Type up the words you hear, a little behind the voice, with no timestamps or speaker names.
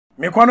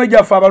Mikwano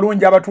gyaffe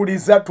abalungi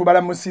abatuliza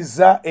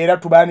tubalamusizza era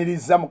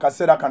tubaaniriza mu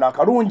kaseera kano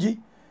akalungi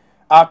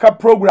aka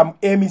program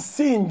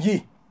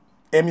emisingi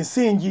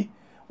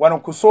wano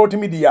ku Salt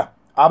Media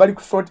abali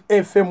ku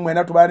Salt FM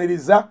mwena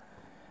tubaaniriza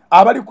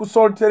abali ku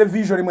Salt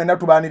Television mwena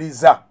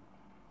tubaaniriza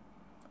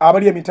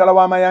abali emitala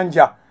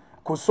w'amayanja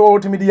ku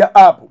Salt Media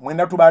app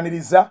mwena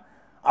tubaaniriza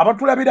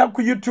abatulabira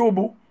ku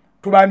YouTube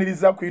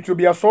tubaaniriza ku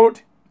YouTube ya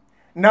Salt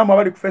namwe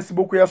abali ku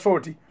Facebook ya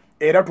Salt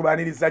era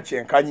tubaaniriza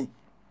kyenkanyi.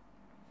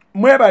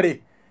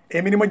 Mwebale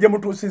emirimu gye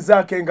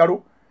mutuusizzaako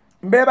engalo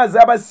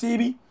mbeebaza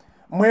abasiibi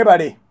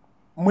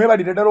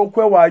mwebale ddala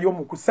okwewaayo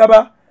mu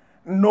kusaba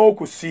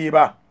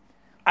n'okusiiba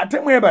ate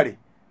mwebale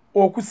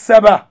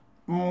okusaba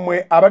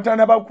mmwe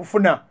abatanaba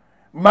kufuna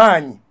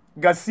maanyi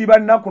gasiiba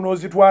nnaku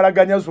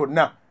n'ozitwalaganya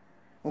zonna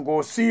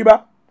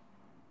ng'osiiba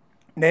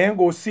naye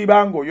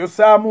ng'osiiba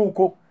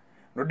ng'oyosaamuuko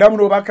noddamu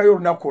n'obakayo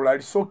olunaku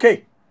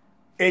olwalisoke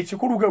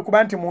ekikulu kwe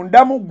kuba nti mu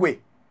ndamu ggwe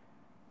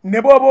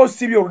ne bw'oba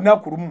osiibye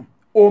olunaku lumu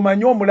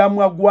omanye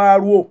omulamwa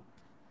gwalwo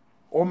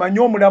omanye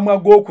omulamwa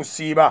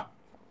gw'okusiiba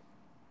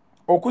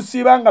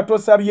okusiiba nga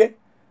tosabye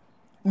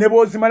ne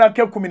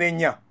bw'ozimalako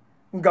 14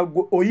 nga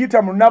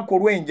oyita mu lunaku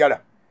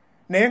olw'enjala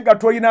naye nga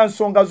toyina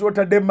nsonga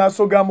z'otadde mu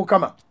maaso ga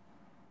Mukama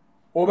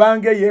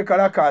obanga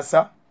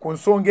eyeekalakaasa ku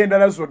nsonga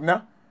endala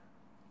zonna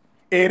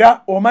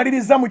era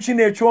omaliriza mu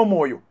kino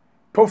eky'omwoyo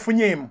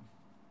tofunyeemu.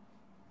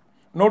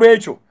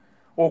 N'olwekyo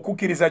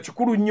okukkiriza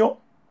kikulu nnyo,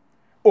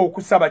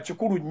 okusaba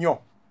kikulu nnyo,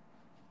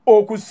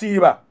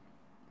 okusiiba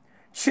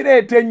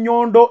kireeta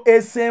ennyondo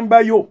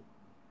esembayo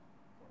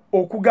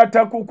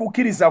okugatta ku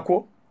kukkiriza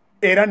kwo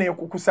era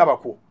n'ekukusaba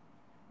kwo.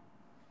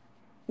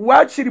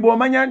 Waakiri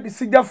bw'omanya nti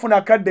sijja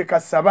kufuna kadde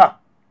kasaba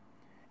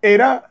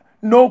era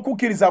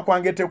n'okukkiriza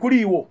kwange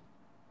tekuliiwo,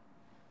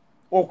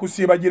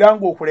 okusiiba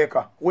giranga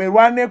okuleka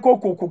weerwaneko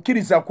ku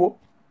kukkiriza kwo,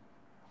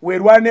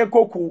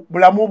 weerwaneko ku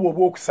bulamu bwo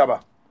obw'okusaba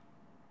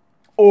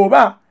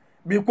oba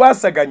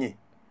bikwasaganye.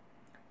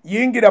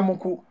 Yingira mu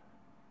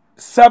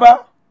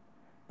kusaba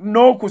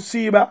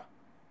n'okusiiba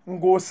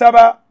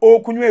ng'osaba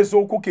okunyweza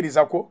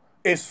okukkiriza kwo,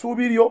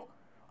 essuubi lyo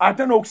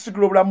ate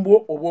n'okusitula obulamu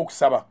bwo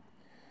obw'okusaba.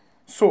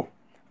 So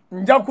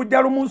nja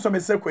kujja lumu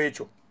nsomese ku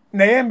ekyo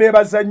naye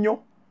mbeebaza nnyo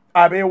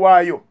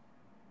abeewaayo.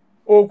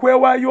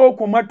 Okwewaayo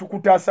okwo mwattu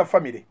kutaasa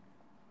famire,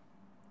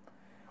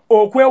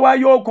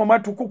 okwewaayo okwo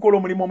mwattu kukola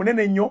omulimu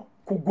munene nnyo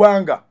ku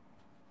ggwanga,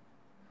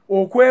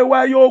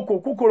 okwewaayo okwo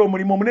kukola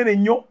omulimu munene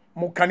nnyo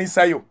mu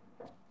kkanisa yo,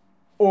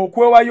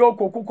 okwewaayo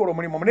okwo kukola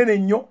omulimu munene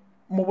nnyo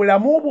mu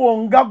bulamu bwo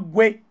nga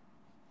ggwe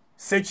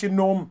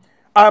ssekinnoomu.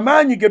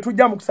 Amaanyi ge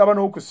tujja mu kusaba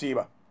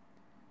n'okusiiba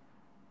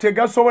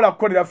tegasobola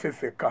kukolera ffe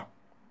ffekka,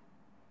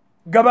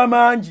 gaba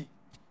mangi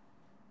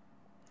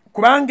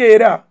kubanga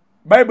era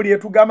Bayibuli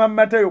etugamba mu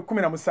Matayo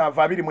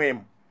 17:21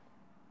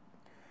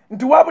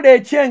 nti wabula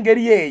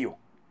ekyengeri eyo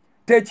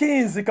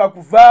tekiyinzika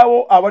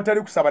kuvaawo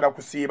awatali kusaba na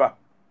kusiiba.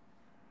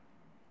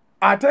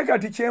 Ate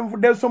kati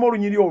kyenvudde nsoma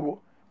olunyiri olwo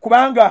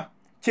kubanga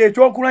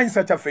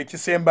kyekyokulwanyisa kyaffe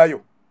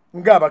ekisembayo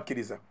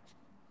ng'abakkiriza.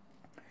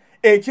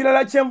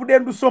 Ekirala kyenvudde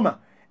ndusoma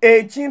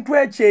ekintu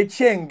ekyo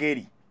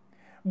ekyengeri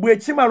bwe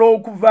kimala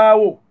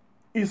okuvaawo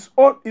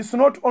is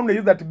not only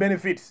you that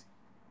benefits.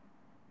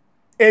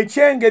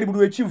 Ekyengeri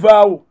buli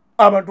ekivaawo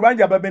abantu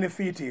bangi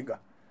ababenefitinga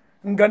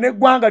nga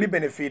n'eggwanga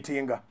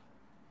libenefitinga.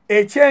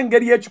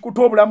 Ekyengeri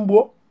ekikuta obulamu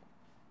bwo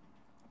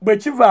bwe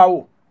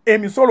kivaawo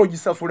emisolo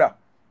gisasula,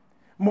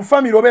 mu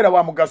famire obeera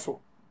wa mugaso,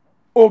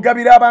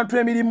 ogabira abantu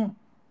emirimu.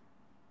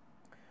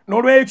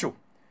 N'olwekyo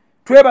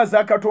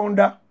twebaza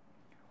Katonda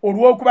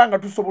olw'okuba nga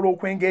tusobola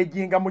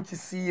okwengejinga mu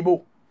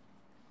kisiibo.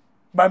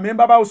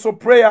 Bamemba ba House of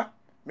Prayer,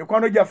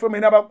 mikwano gyaffe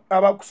mwena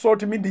aba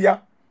Salt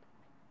Media,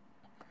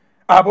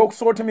 ab'oku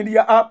Salt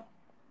Media app,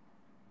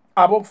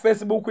 ab'oku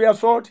Facebook ya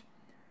Salt,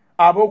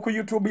 ab'oku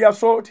YouTube ya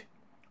Salt,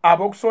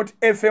 ab'oku Salt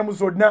FM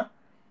zonna,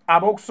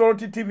 ab'oku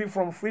Salt TV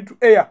from free to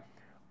air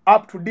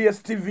up to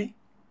DSTV.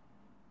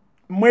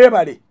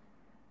 Mwebale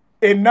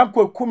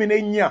ennaku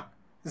 14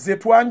 ze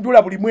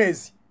twanjula buli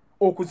mwezi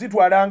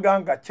okuzitwalanga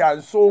nga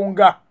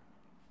kyansonga.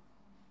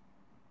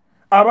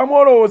 Abamu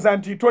olowooza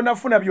nti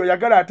tonafuna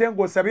by'oyagala ate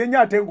ng'osabye nnyo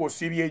ate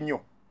ng'osiibye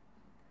nnyo.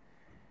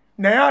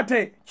 Naye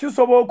ate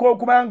kisoboka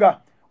okuba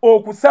nga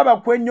okusaba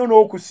kw'ennyo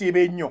n'okusiiba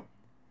ennyo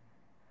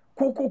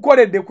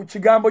kukukoledde ku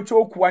kigambo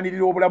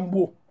ky'okuwanirira obulamu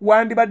bwo.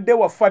 Wandibadde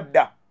wafa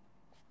dda,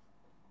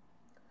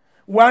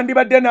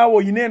 wandibadde naawe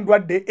oyina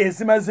endwadde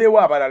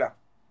ezimazeewo abalala.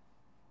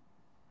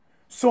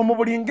 So mu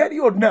buli ngeri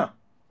yonna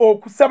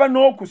okusaba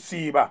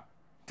n'okusiiba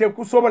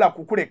tekusobola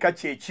kukuleka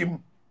kyekimu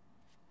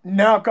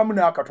n'akamu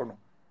n'akatono,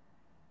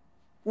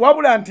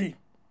 wabula nti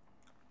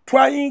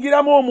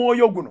twayingiramu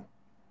omwoyo guno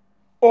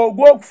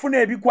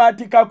ogw'okufuna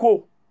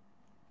ebikwatikako.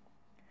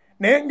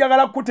 Naye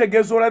njagala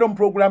kutegeeza olwaleero mu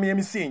pulogulaamu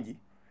y'emisingi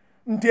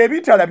nti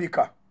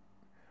ebitalabika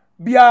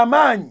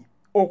by'amaanyi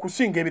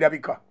okusinga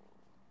ebirabika.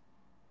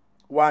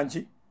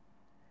 Wangi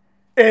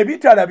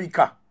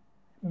ebitalabika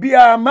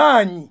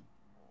by'amaanyi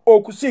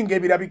okusinga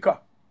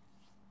ebirabika.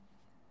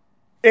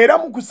 Era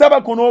mu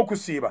kusaba kuno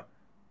n'okusiiba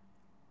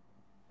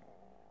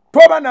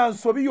toba na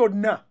nsobi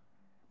yonna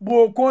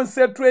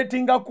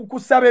bw'oconcentratinga ku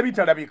kusaba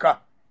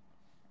ebitalabika.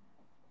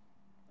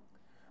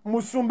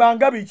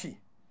 Musumbanga biki?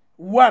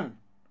 1.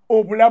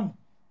 Obulamu.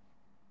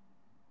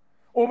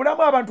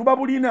 Obulamu abantu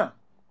babulina.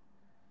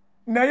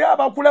 Naye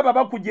abakulaba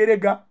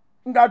bakujerega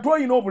ng'ate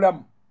olina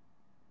obulamu.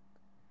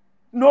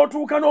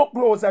 N'otuuka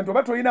n'okulowooza nti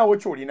oba tolinawo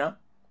ky'olina.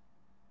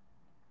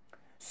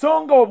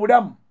 So nga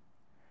obulamu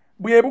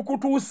bwe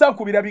bukutuusa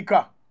ku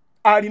birabika.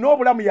 Alina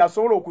obulamu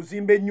yasobola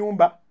okuzimba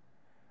ennyumba.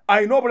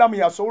 Alina obulamu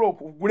yasobola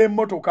okugula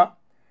emmotoka.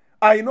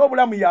 Alina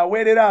obulamu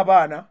yaweerera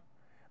abaana.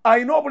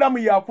 Alina obulamu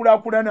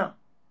yakulaakulana.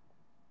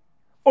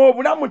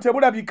 Obulamu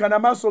tebulabika na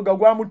maaso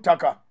gagwamu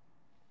ttaka.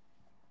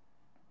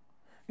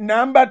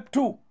 Number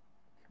 2,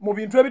 mu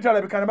bintu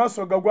ebitalabika na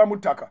maaso gagwamu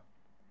ttaka.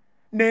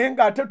 Naye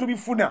ng'ate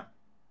tubifuna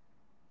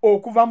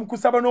okuva mu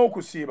kusaba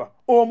n'okusiiba.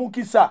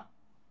 Omukisa.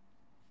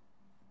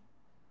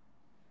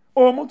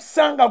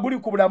 Omukisa nga guli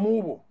ku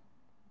bulamu bwo.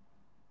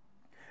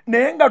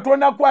 Naye nga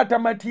tonakwata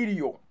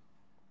matiriyo.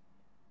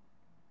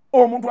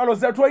 Omuntu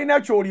aloza tolina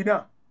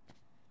ky'olina.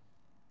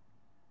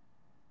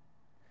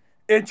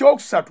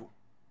 Ekyokusatu,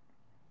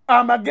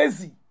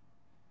 amagezi.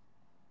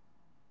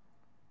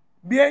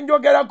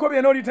 Byenjogerako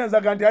byonna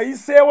olitenzaga nti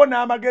ayiseewo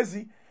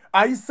n'amagezi,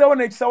 ayiseewo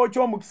n'ekisawo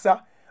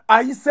ky'omukisa,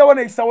 ayiseewo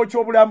n'ekisawo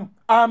ky'obulamu.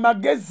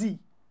 Amagezi.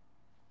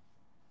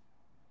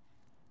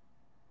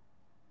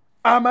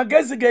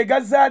 Amagezi ge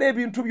gazaala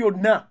ebintu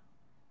byonna.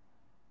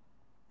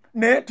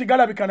 Naye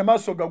tigalabika na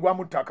maaso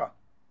gagwamu ttaka.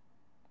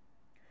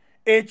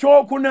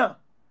 Ekyokuna,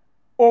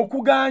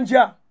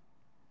 okuganja.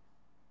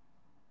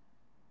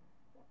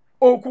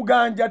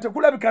 Okuganja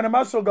tekulabika na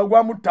maaso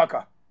gagwamu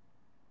ttaka.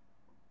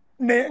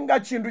 Naye nga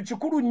kintu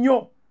kikulu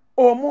nnyo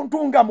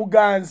omuntu nga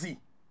muganzi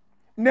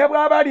ne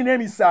bw'aba alina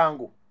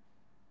emisango.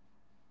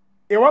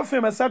 Ewaffe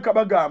Masaka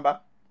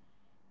bagamba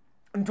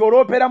nti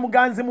oloopera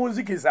muganzi mu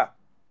nzikiza.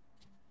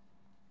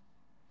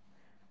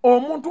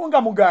 Omuntu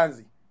nga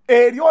muganzi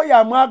eri oyo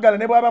amwagala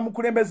ne bw'aba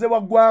mukulembeze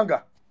wa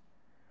ggwanga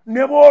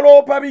ne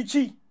bw'oloopa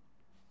biki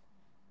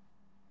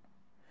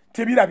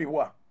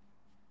tebirabibwa.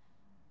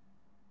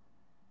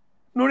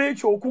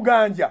 Nolwekyo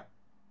okuganja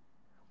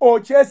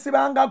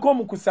okyesibangako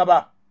mu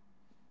kusaba.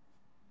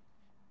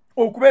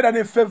 Okubeera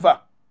ne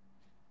favor.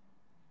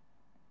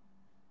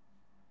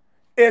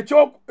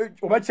 Ekyo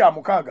oba kya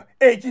mukaaga.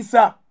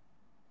 Ekisa.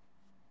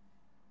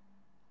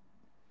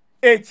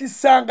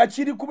 Ekisa nga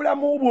kiri ku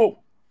bulamu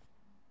bwo.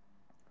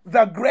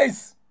 The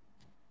grace.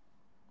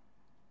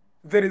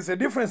 There is a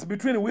difference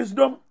between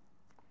wisdom,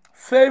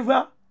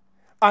 favor,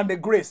 and the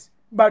grace.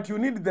 But you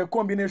need the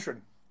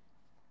combination.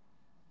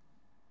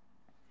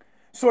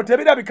 So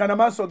tebirabika na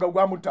maaso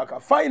gagwamu ttaka.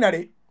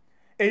 Finally,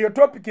 eyo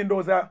topic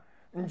ndooza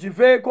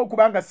ngiveeko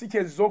kubanga si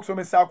kyeziza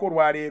okusomesaako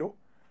olwaleero,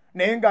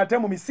 naye ng'ate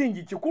mu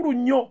misingi kikulu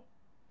nnyo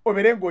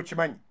obeere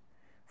ng'okimanyi.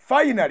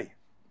 Finally,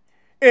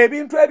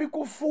 ebintu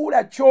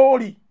ebikufuula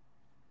ky'oli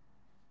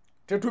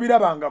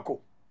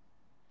tetubirabangako.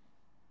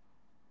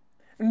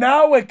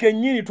 Naawe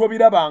kennyini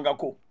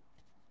tobirabangako.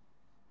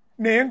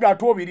 Naye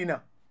ng'ate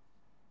obirina.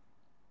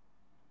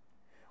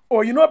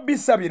 Oyina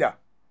obbisabira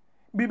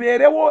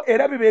bibeerewo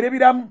era bibeere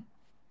biramu.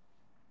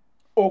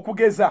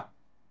 Okugeza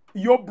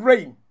your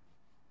brain.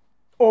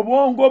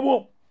 Obwongo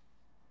bwo.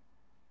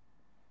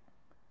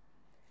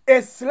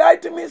 A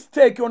slight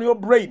mistake on your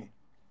brain,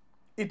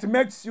 it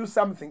makes you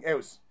something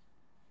else.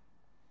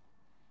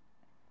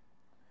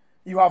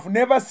 You have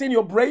never seen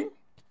your brain,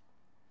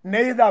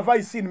 neither have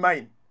I seen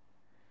mine.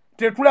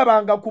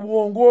 Tetulabanga ku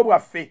bwongo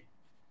bwaffe.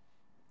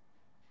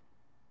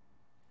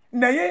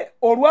 Naye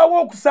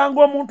olwawo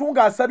okusanga omuntu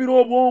ng'asabira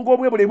obwongo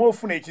bwe buleme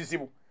ofuna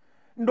ekizibu.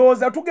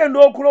 Ndowooza tugenda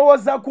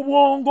okulowooza ku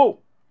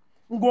bwongo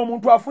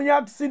ng'omuntu afunye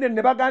accident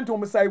ne baga nti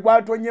omusaayi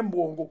gwatonye mu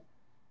bwongo.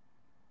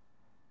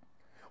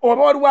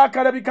 Oba waliwo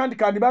akalabika nti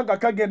kandibanga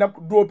kagenda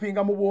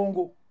kudopinga mu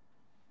bwongo.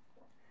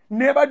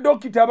 Ne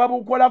baddokita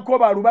babukolako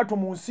balubatu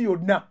mu nsi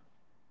yonna.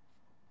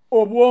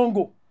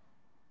 Obwongo.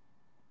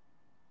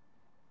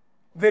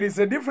 There is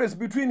a difference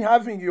between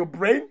having your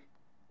brain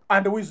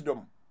and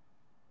wisdom.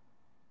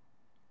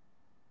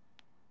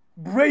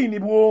 Brain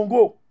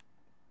bwongo.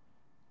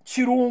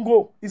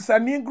 Chirungo is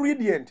an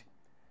ingredient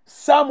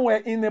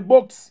somewhere in a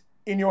box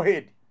in your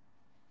head.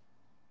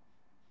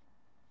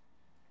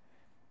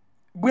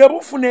 Bwe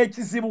bufuna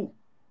ekizibu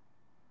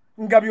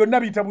nga byonna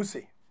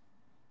bitabuse.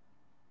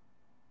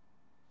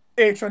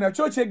 Ekyo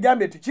nakyo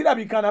kyegambye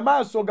tikirabika na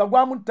maaso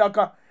gagwamu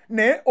ttaka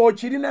naye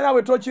okirina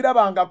nawe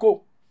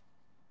tokirabangako.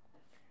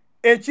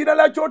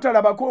 Ekirala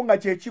kyotalabako nga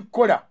kye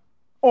kikola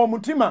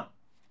omutima.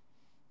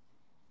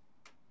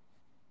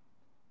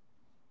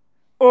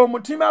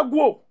 Omutima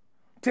gwo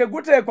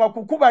teguteekwa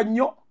kukuba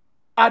nnyo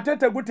ate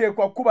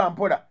teguteekwa kuba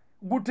mpola.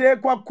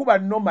 Guteekwa kuba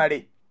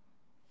nomale.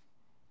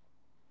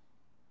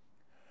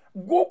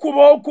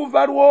 Gukuba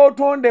okuva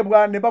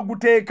lw'otondebwa ne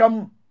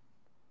baguteekamu.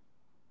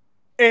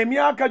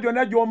 Emyaka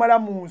gyonna gy'omala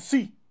mu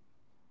nsi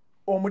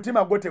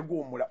omutima gwo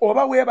teguwummula.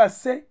 Oba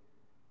weebase,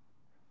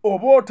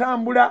 oba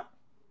otambula,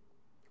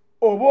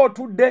 oba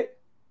otudde,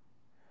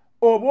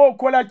 oba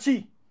okola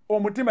ki,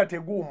 omutima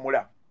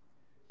teguwummula.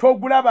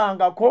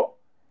 Togulabangako,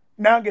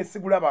 nange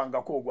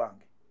sigulabangako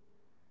ogwange.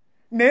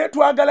 naye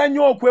twagala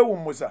nnyo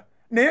okwewummuza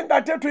naye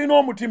ng'ate tulina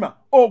omutima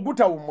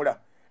ogutawummula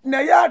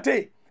naye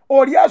ate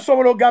oli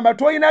asobola ogamba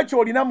tolina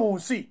ky'olina mu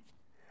nsi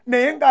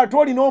naye ng'ate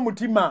olina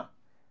omutima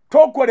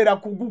tokolera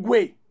ku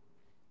gugwe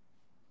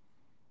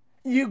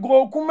yiga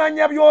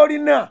okumanya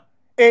by'olina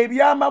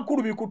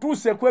eby'amakulu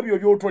bikutuuse ku ebyo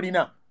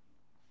by'otolina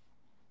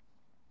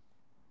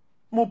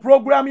mu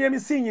puroguramu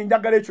y'emisingi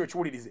njagala ekyo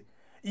kiwulirize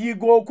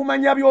yiga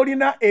okumanya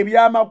by'olina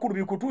eby'amakulu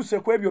bikutuuse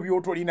ku ebyo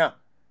by'otolina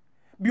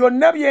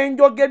byonna bye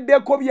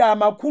njogeddeko bya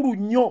makulu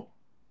nnyo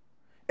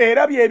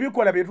era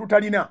byebikola bye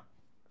tutalina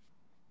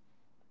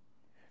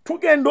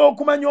tugenda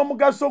okumanya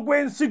omugaso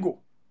gw'ensigo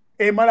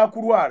emala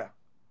kulwala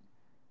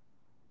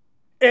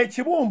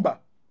ekibumba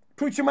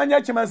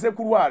tukimanya kimaze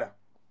kulwala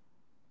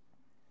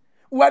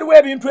waliwo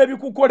ebintu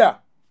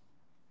ebikukola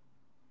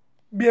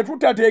bye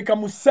tutateeka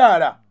mu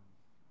ssaala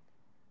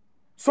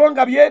so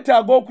nga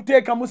byetaaga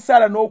okuteeka mu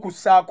ssaala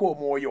n'okussaako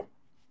omwoyo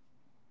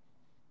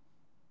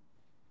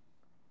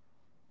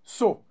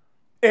so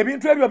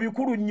ebintu ebyo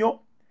bikulu nnyo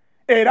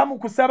era mu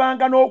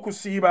kusabanga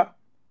n'okusiiba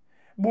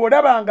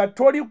bw'olabanga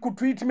toli ku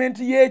treatment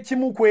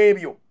y'ekimu ku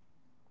ebyo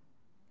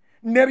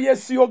ne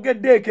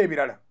byesiyogeddeeko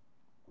ebirala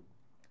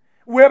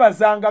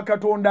weebazanga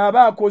katonda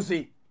aba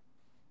akoze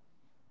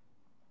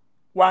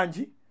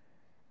wangi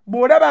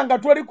bw'olabanga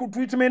toli ku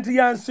treatment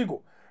ya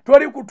nsigo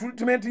toli ku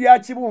treatment ya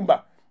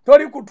kibumba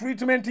toli ku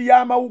treatment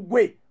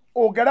y'amawuggwe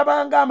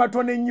ogalabanga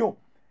amatono ennyo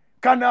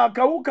kana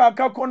akawuka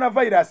aka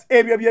coronavirus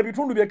ebyo bye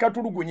bitundu bye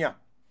katulugunya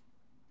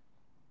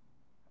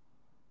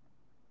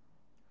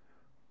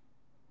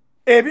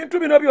ebintu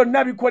bino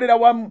byonna bikolera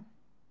wamu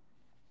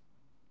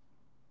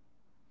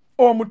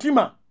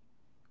omutima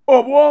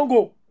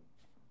obwongo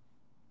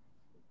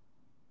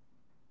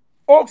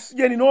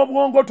oxygen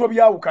n'obwongo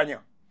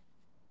tobyawukanya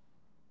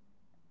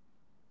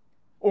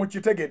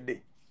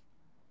okitegedde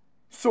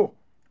so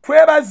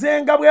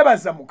twebazenga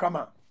bwebaza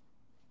mukama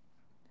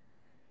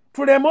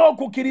tuleme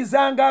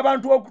okukirizanga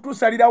abantu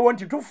okutusalirawo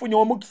nti tufunye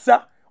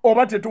omukisa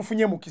oba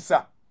tetufunye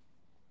mukisa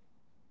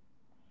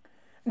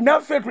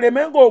naffe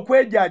tulemenga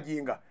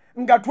okwejajinga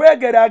nga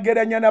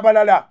twegeraageranya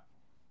n'abalala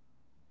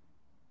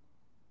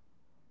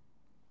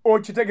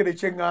okitegere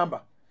kye ŋŋamba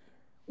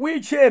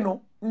wiiki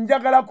eno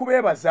njagala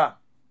kubeebaza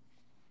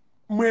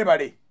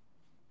mwebale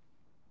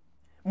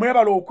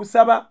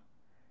okusaba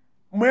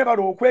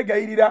mwebale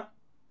okwegayirira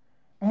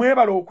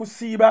mwebale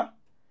okusiiba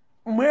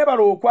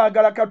mwebale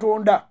okwagala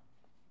katonda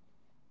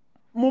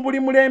mu buli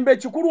mulembe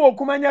kikulu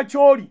okumanya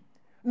ky'oli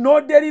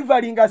no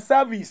delivering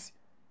service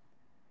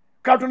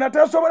katonda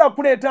tasobola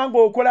kuleeta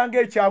ng'okola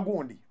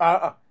ng'ekyagundi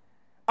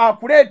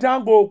akuleeta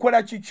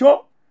ng'okola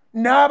kikyo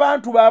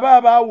n'abantu baba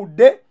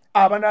abaawudde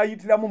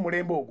abanaayitiramu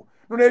mulembe ogwo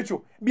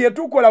nolwekyo bye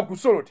tukola ku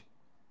soloti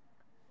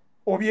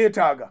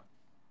obyetaaga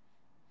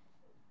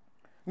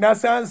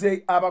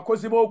nasanze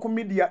abakozi b'oku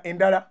midiya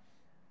endala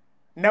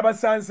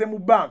nabasanze mu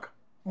banka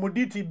mu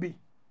DTB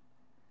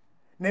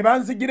ne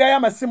banzigirayo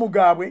amasimu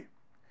gaabwe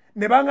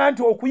ne baŋŋamba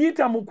nti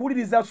okuyita mu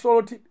kuwuliriza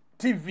Soloti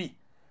TV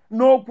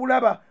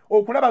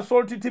okulaba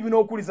Soloti TV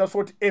n'okuwuliriza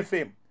Soloti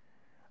FM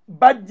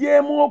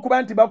bajjeemu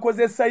okuba nti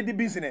bakoze side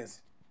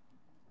business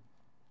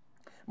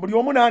buli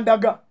omu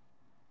nandaga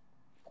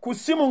ku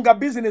ssimu nga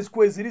business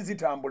kweziri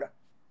zitambula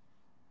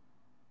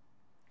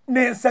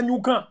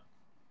nensanyuka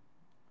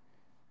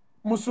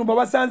musumba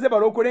basanze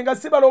balokole nga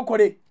si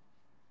balokole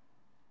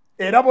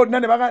era bonna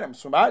ne bagamba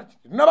musumba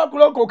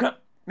nabakulokoka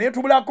naye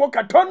tubulako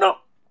katono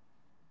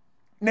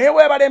naye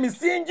weebala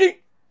emisingi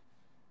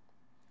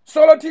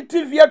Soloti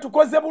TV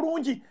yatukoze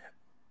bulungi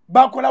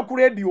bakola ku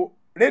radio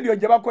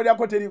gye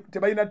bakolerako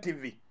tebalina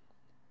TV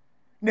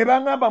ne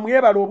baŋŋamba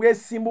mwebala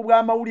obwesimbu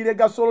bw'amawulire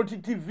ga Soloti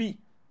TV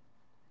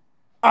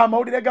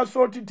amawulire ga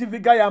Soloti TV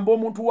gayamba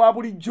omuntu wa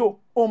bulijjo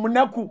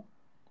omunaku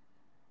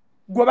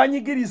gwe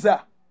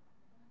banyigiriza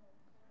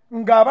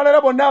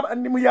ng'abalala bonna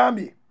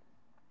nimuyambye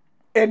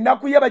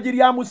ennaku ye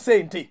bagiryamu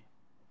ssente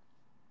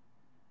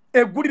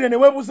eggulire ne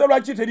weebuuza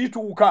lwaki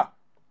terituuka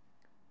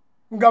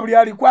nga buli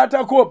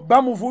alikwatako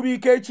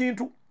bamuvubiika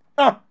ekintu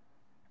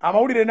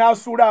amawulire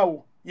n'asuula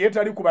awo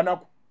yeetali ku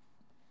banaku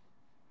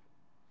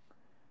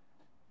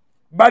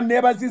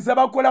banneebaziza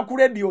bakola ku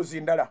radios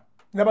ndala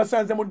ne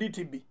basanze mu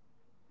DTB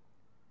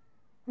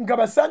nga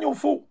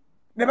basanyufu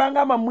ne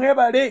bangamba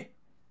mwebale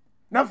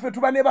naffe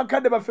tuba ne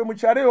bakadde baffe mu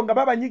kyalo eyo nga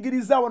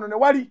babanyigiriza wano ne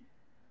wali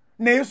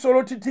naye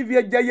Soloti TV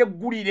ejja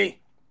yeggulire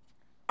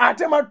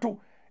ate mattu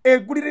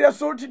eggulire lya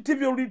Soloti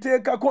TV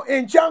oliteekako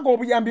enkyanga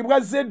obuyambi bwa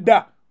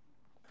zedda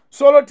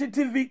Soloti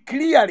TV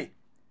clearly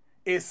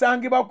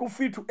esangibwa ku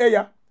free to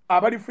air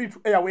abali free to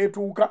air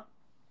weetuuka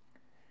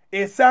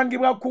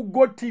esangibwa ku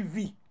Go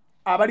TV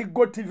abali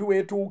Go TV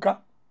weetuuka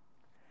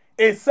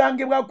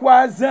esangibwa ku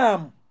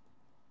Azam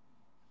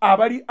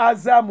abali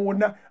Azam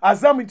wonna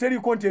Azam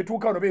teriko nti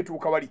etuuka wano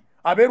beetuuka wali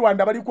ab'e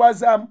Rwanda bali ku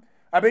Azam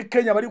ab'e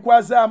Kenya bali ku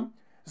Azam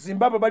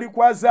Zimbabwe bali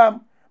ku Azam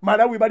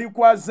Malawi bali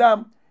ku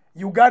Azam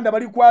Uganda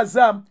bali ku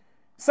Azam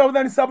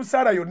Southern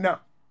Sub-Sahara yonna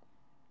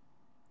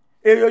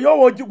eyo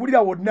yowo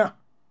ogigulira wonna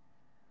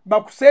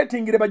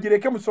bakusetingire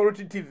bagireke mu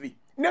Soloti TV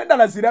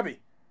n'endala zirabe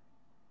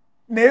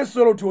naye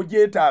Soloti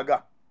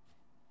ogyetaaga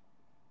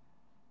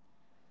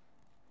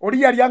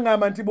oli yali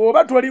aŋŋamba nti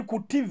bw'oba toli ku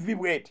TV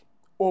bweti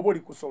oba oli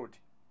ku Salt.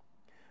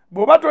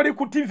 Bw'oba toli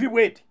ku TV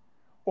bweti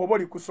oba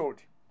oli ku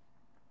Salt.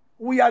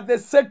 We are the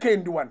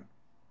second one.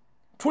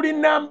 Tuli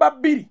namba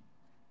 2.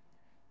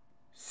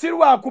 Si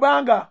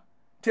lwakubanga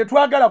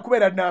tetwagala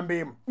kubeera namba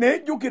 1. Naye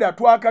jjukira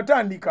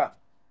twakatandika.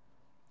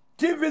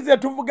 TV ze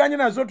tuvuganye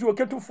nazo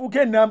tulyoke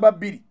tufuuke namba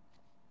 2.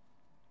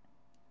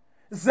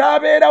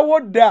 Zaabeerawo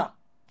dda.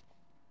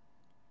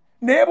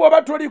 Naye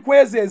bw'oba toli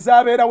kwezi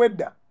ezaabeerawo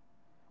edda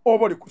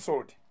oba oli ku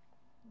Salt.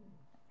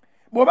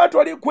 Bw'oba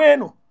toli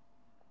kweno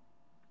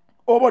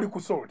oba oli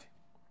ku Salt.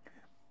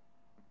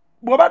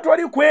 Bw'oba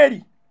toli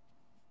kweri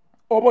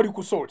oba oli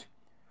ku Salt.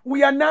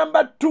 We are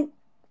number 2.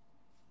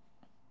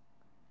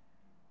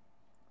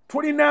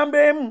 Tuli namba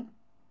 1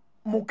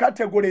 mu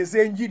kategori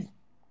ez'enjiri.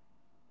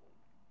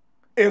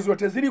 Ezo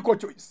teziriko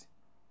choice.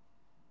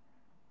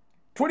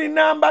 Tuli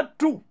namba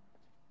 2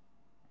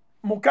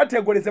 mu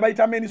kategori ze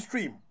bayita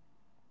mainstream.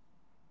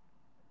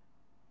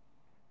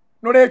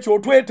 Nolwekyo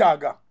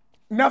twetaaga,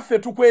 naffe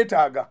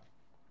tukwetaaga.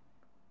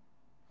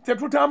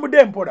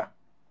 Tetutambudde mpola.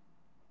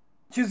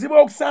 Kizibu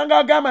okusanga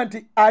agamba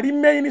nti ali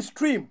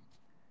mainstream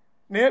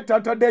naye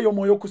tataddeyo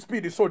mwoyo ku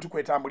speed so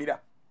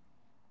tukwetambulira.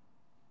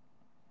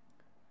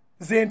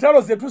 Ze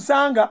ntalo ze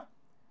tusanga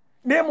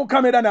ne mu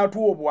kamera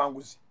n'atuwa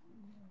obuwanguzi.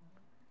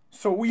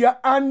 So we are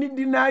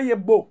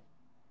undeniable.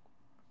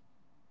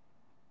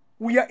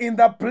 We are in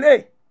the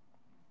play.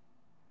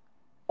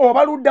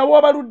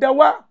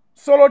 Obaluddawa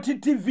Soloti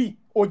TV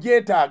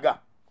ogyetaaga.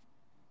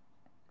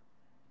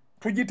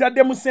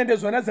 Tugitadde mu ssente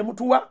zonna ze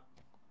mutuwa.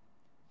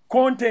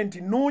 Content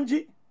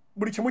nungi,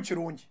 buli kimu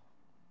kirungi.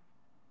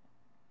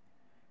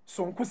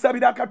 So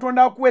nkusabira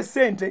Katonda akuwe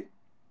ssente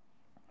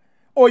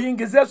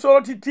oyingize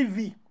Soloti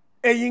TV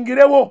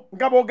eyingirewo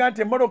nga bw'oga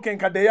nti emmotoka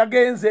enkadde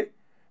yagenze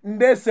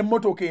ndeese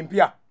emmotoka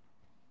empya.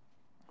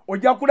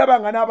 Ojja kulaba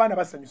nga n'abaana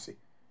basanyuse.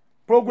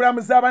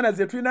 Programu z'abaana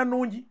ze tulina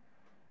nnungi,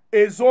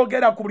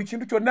 ezoogera ku buli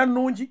kintu kyonna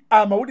nnungi,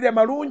 amawulire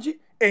malungi,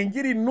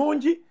 enjiri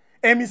nnungi,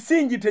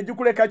 emisingi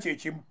tegikuleka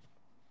kyekimu.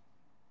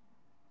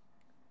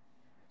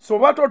 So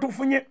bato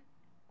tufunye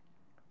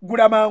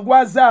gula mangu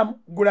Azam,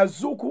 gula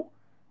Zuku,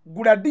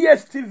 gula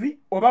DSTV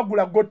oba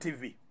gula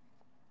GoTV.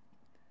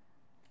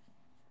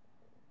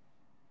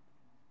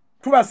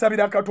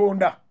 Tubasabira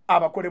Katonda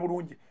abakole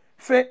bulungi.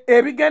 Fe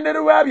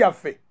ebigendererwa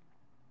byaffe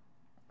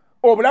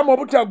obulamu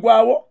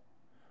obutaggwaawo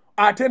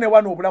ate ne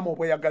wano obulamu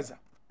obweyagaza.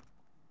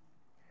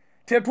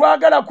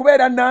 Tetwagala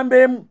kubeera namba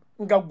 1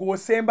 nga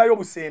gw'osembayo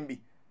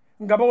busembi.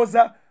 Nga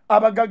bawooza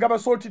abagaga ba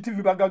Soloti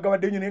TV bagaga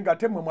badde nnyo naye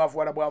ng'ate mmwe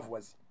mwavuwala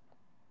bwavuwazi.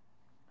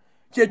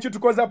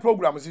 Kyekitukoza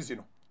programu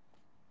zino.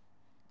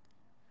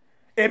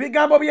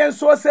 Ebigambo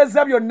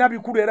by'ensoosezza byonna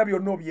bikulu era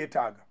byonna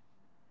obyetaaga.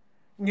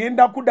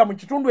 Ngenda kudda mu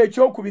kitundu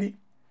ekyokubiri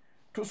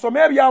tusome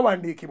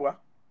ebyawandiikibwa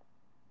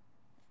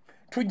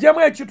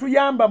tujjemu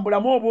ekituyamba mu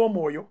bulamu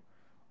obw'omwoyo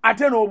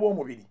ate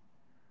n'obw'omubiri.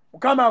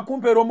 Mukama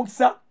akumpeera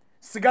omukisa.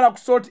 Sigala ku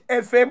Soloti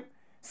FM,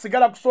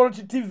 sigala ku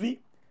Soloti TV,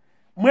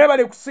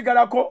 mwebale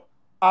kusigalako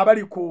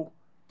abali ku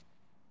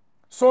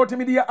Soloti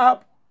Media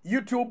App,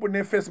 YouTube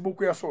ne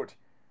Facebook ya Soloti.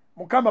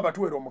 Mukama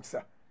batuweera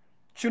omukisa.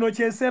 Kino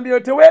kyensembyeyo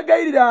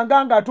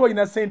teweegayiriranga ng'ate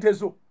olina ssente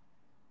zo.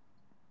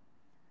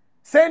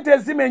 Ssente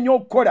zimenya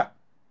okukola.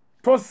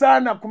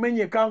 Tosaana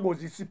kumenyeka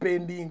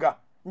ng'ozisipendinga.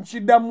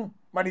 Nkiddamu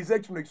malize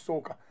kino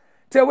ekisooka.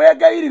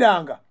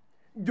 Teweegayiriranga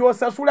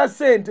gy'osasula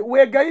ssente,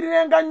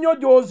 weegayirirenga nnyo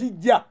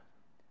gy'ozijja.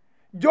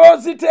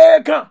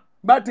 Gy'oziteeka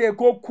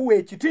bateeka okuwa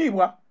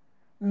ekitiibwa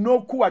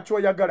n'okuwa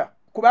ky'oyagala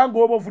kubanga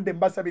oba ovudde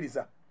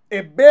mbasabiriza.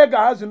 A beggar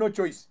has no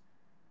choice.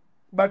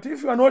 But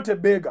if you are not a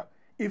beggar,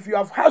 if you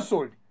have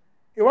hustled,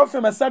 ewaffe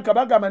Masaka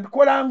bagamba nti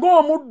kola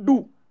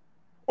ng'omuddu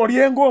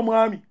olyenga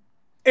omwami.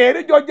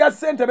 Eri gy'ojja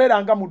ssente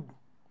beera nga muddu.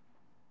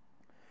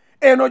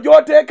 Eno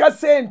gy'oteeka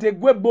ssente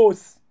gwe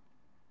boss.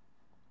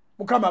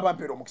 Mukama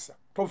bampeera omukisa.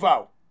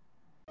 Tovaawo.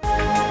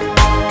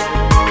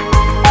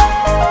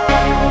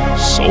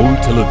 Soul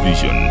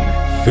Television,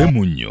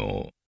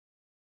 Femunyo.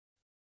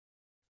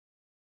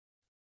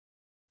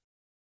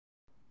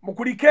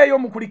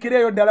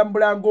 Mukulikireyo ddala mu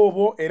bulango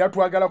obwo era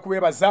twagala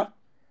kubeebaza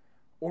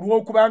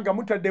olw'okubanga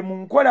mutadde mu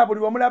nkola buli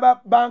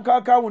wamulaba bank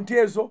account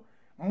ezo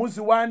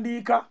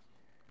muziwandiika.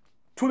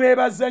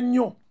 Tubeebaza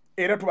nnyo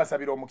era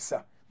tubasabira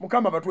omukisa.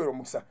 Mukama batuweera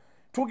omukisa.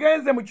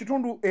 Tugenze mu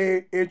kitundu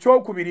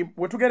ekyokubiri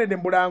we tugendedde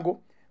mu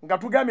bulango nga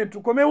tugambye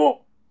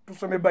tukomewo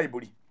tusome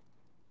Bayibuli.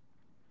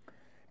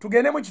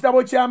 Tugende mu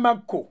kitabo kya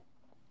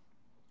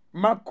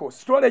Makko.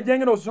 Story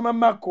ejengera osoma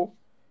Makko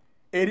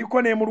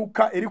eriko ne mu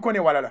Luka eriko ne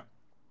walala.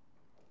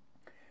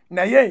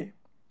 Naye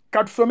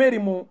katusome eri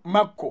mu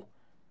Makko.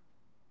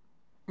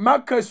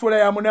 Makko essula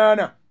ya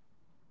 8.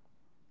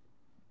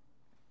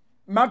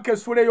 Makko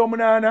essula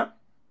y'omunaana.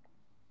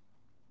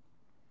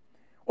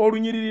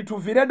 Olunyiriri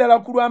tuvire ddala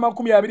ku lwa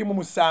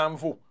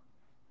 27.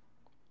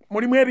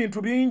 Mulimu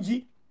ebintu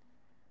bingi.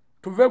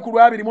 Tuve ku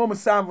lwa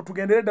 27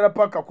 tugendere ddala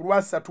paka ku lwa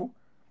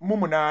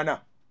 38.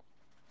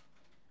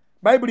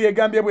 Bayibuli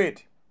egambye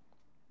bweti.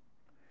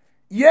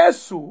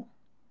 Yesu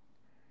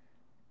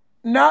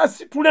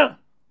n'asitula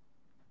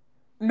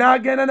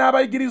n'agenda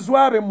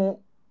n'abayigirizwa be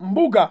mu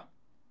mbuga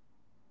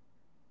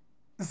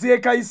z'e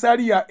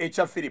Kayisaliya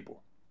ekya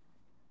Filipo.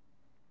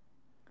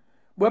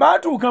 Bwe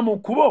baatuuka mu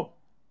kkubo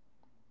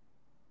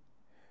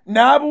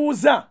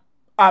n'abuuza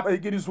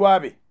abayigirizwa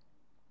be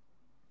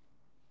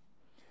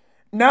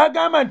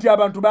n'agamba nti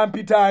abantu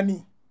bampita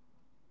ani?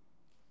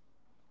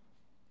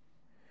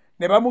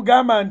 Ne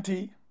bamugamba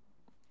nti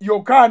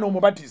Yokaana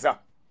Omubatiza,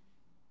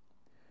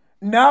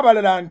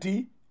 n'abalala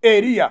nti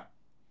Eriya,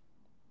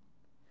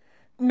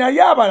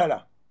 naye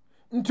abalala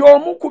nti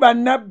omu ku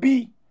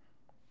bannabbi.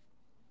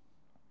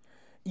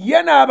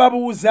 Ye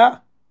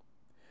n'ababuuza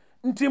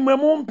nti mwe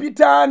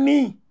mumpita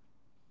ani?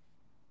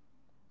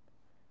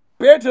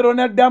 Peetero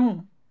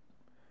n'addamu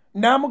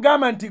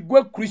n'amugamba nti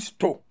ggwe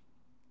Kristo.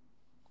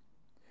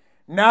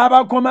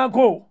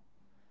 N'abakomako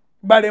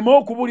baleme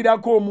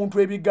okubuulirako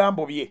omuntu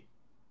ebigambo bye.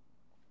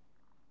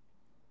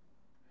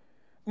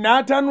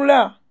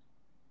 N'atanula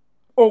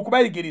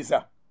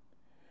okubayigiriza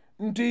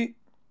nti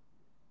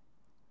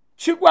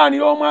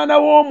kigwanira omwana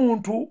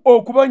w'omuntu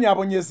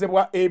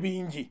okubonyaabonyezebwa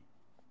ebingi,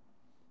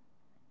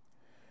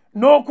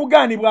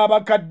 n'okugaanibwa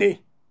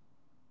abakadde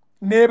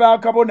ne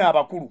bakabona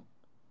abakulu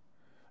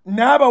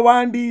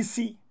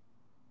n'abawandiisi,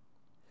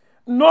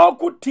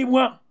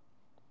 n'okuttibwa,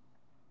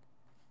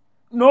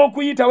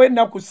 n'okuyitawo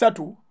ennaku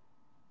 3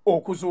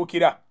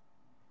 okuzuukira.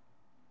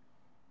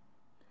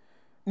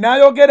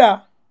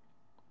 N'ayogera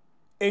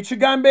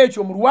ekigambo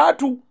ekyo mu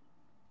lwatu,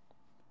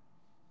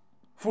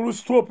 full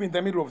stop in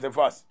the middle of the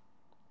verse,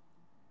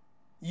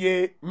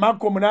 ye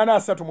Marko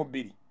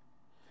 8:32.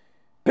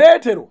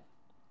 Peetero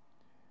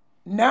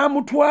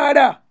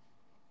n'amutwala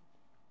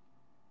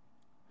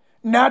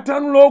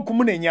n'atanula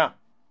okumunenya.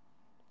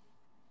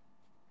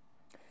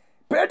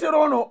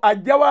 Peetero ono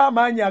ajjawo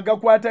amaanyi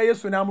agakwata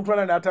Yesu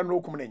n'amutwala n'atanula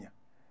okumunenya.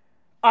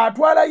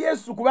 Atwala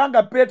Yesu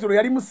kubanga Peetero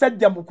yali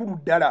musajja mukulu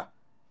ddala.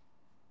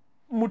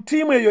 Mu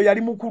ttiimu eyo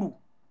yali mukulu.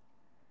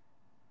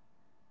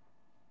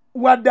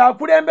 Wadde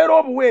akulembera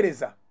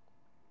obuweereza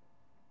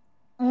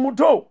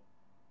muto,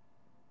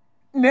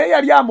 naye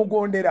yali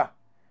amugondera,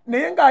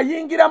 naye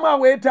ng'ayingiramu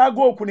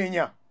aweetaaga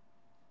okunenya.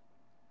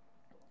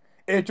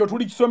 Ekyo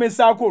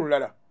tulikisomesaako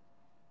olulala.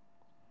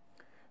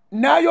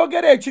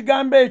 N'ayogera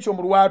ekigambo ekyo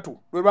mu lwatu,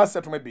 lwe lwa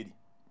 32.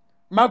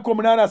 Marko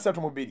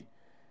 8:32.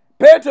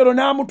 Peetero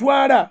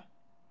n'amutwala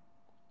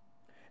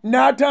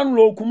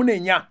n'atanula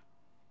okumunenya.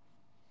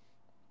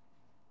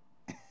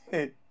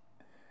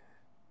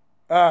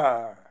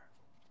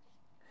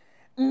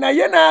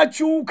 Naye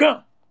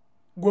n'akyuka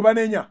gwe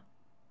banenya,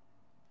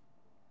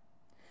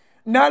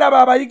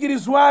 n'alaba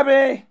abayigirizwa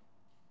be,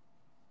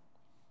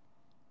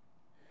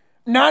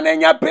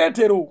 n'anenya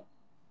Peetero.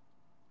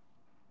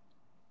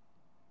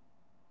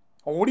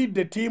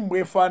 Owulidde ttiimu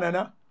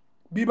bwefaanana,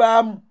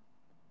 bibaamu.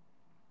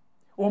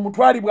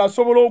 Omutwalibwa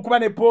asobola okuba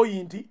ne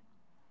poyinti,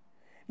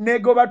 ne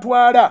gwe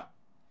batwala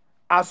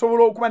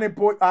asobola okuba ne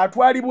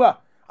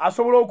atwalibwa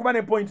asobola okuba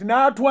ne poyinti,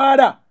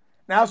 n'atwala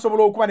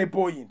n'asobola okuba ne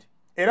poyinti.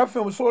 Era ffe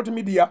mu Salt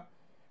Media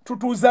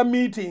tutuuza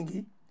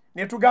meeting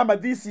ne tugamba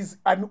this is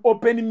an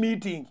open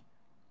meeting.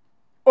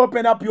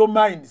 Open up your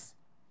minds.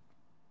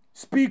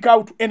 Speak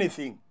out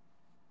anything.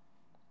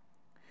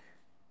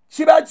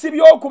 Kiba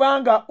kibi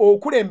okubanga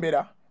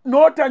okulembera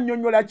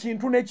n'otannyonnyola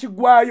kintu ne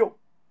kigwayo.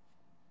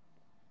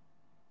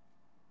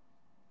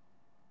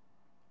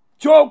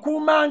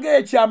 Ky'okuumanga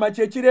ekyama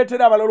kye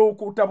kireetera abalala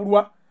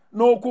okutabulwa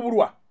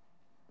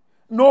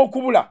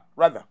n'okubula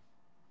rather.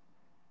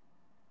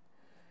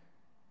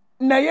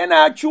 Naye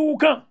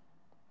n'akyuka,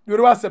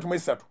 lwa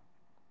 33,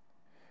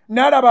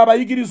 n'alaba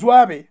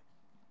abayigirizwa be,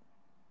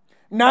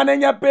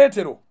 n'anenya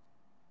Peetero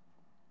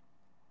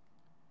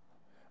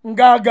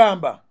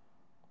ng'agamba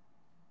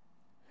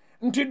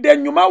nti dde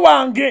ennyuma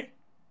wange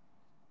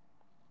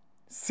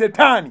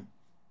Setaani,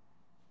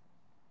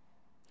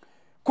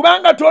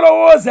 kubanga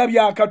tolowooza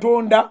bya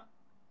Katonda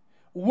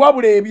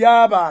wabula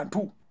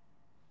eby'abantu.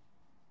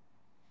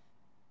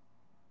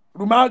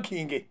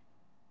 Lumakinge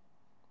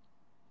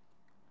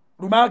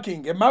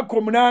Marko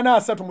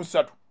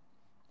 8:33.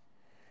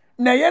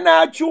 Naye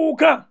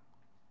n'akyuka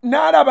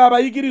n'alaba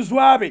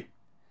abayigirizwa be,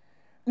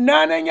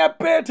 n'anenya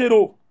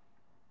Peetero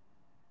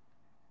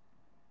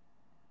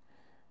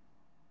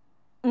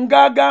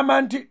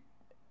ng'agamba nti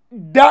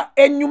dda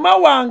ennyuma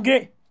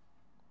wange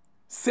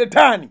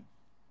Setaani,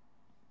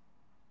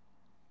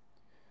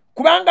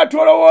 kubanga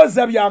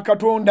tolowooza bya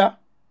Katonda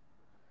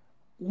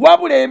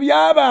wabula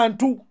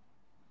eby'abantu.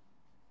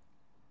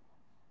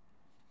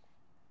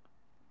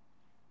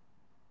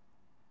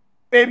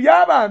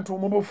 Eby'abantu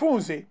mu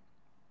bufunze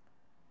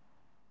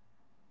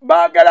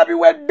baagala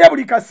biwedde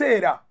buli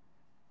kaseera.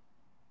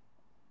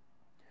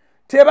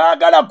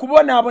 Tebaagala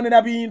kubonaabonera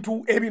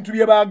ebintu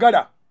bye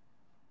baagala.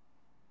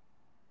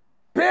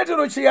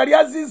 Peetero kye yali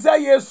azizza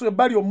Yesu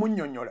ebbali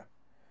omunnyonnyola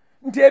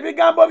nti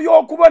ebigambo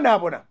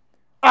by'okubonaabona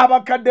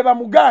abakadde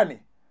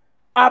bamugaane,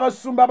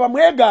 abasumba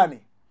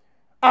bamwegaane,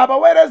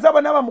 abaweereza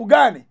bonna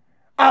bamugaane,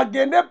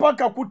 agende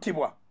paka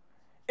kuttibwa,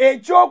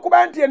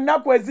 ekyokuba nti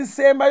ennaku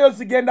ezisembayo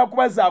zigenda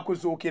kuba za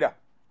kuzuukira.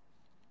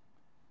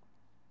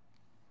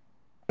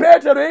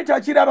 Petero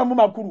yetakiraba mu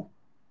makulu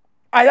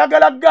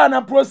ayagala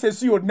gaana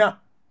process yonna.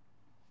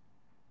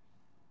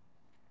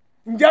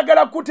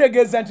 Njagala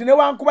kutegeeza nti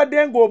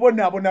newankubadde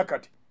ng'obonaabona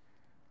kati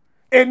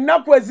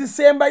ennaku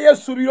ezisembayo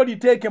essuubiro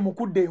liteeke mu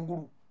kudda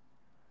engulu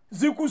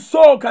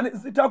zikusooka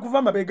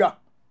zitakuva mabega,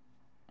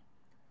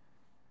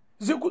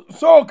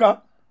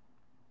 zikusooka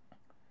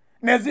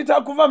ne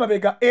zitakuva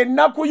mabega.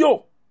 Ennaku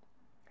yo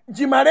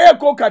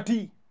gimaleeko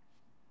kati.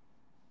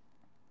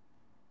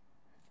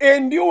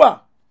 Endure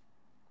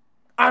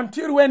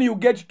until when you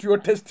get to your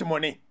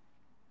testimony.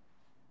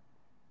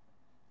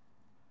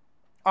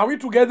 Are we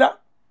together?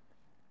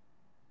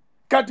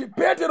 Kati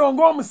Petero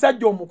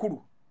ng'omusajja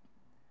omukulu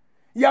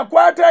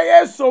yakwata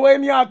Yesu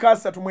ow'emyaka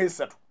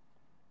 33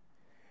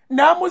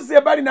 n'amuzza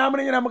ebbali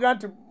n'amunenya n'amugamba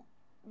nti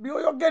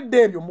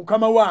by'oyogedde ebyo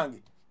mukama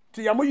wange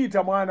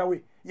tiyamuyita mwana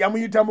we,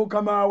 yamuyita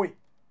mukama we.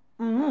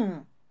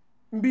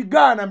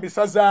 Mbigaana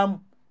mbisazaamu,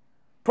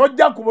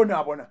 tojja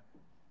kubonaabona.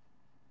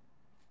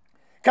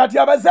 Kati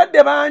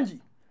abazadde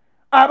bangi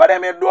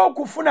abalemeddwa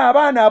okufuna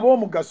abaana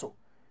ab'omugaso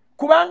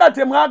kubanga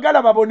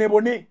temwagala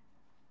babonebone,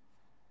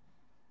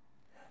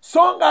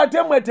 so nga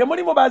ate mmwe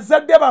temuli mu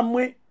bazadde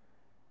bammwe,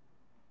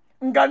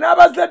 nga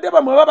n'abazadde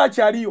bammwe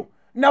babakyaliyo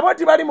nabo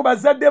tibali mu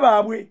bazadde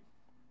baabwe.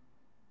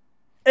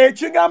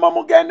 Ekigambo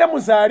mugende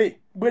muzaale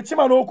bwe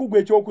kimala okugwa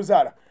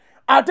ekyokuzaala,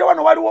 ate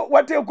wano waliwo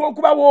wateekwa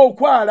okubawo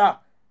okwala,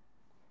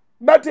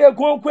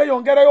 bateekwa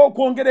okweyongerayo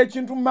okwongera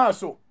ekintu mu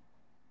maaso.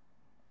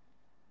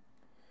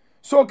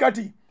 So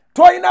kati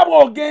toyina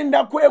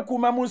bw'ogenda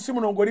kwekuuma mu nsi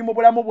muno ng'oli mu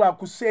bulamu bwa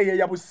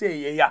kuseeyeeya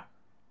buseeyeeya.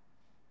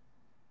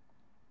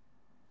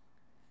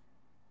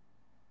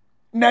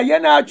 Naye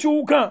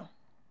n'akyuka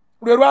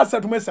lwe lwa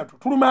 33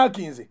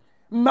 tulumaakinze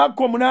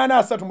Makko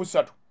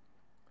 8:33.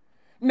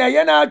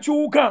 Naye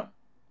n'akyuka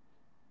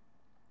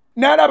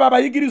n'alaba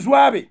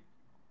abayigirizwa be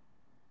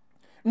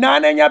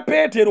n'anenya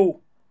Petero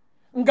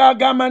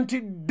ng'agamba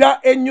nti dda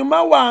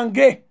ennyuma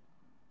wange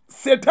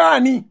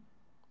Setaani,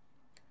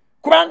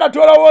 kubanga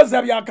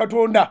tolowooza bya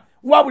Katonda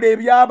wabula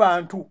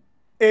eby'abantu.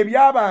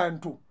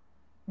 Eby'abantu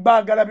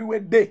baagala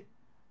biwedde.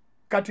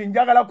 Kati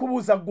njagala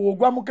kubuuza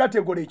gw'ogwa mu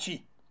kategole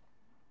ki?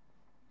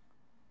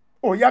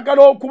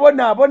 Oyagala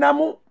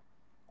okubonaabonamu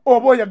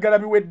oba oyagala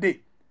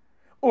biwedde?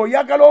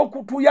 Oyagala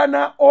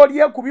okutuyana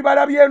olye ku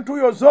bibala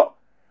by'entuyo zo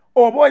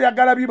oba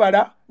oyagala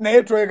bibala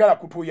naye toyagala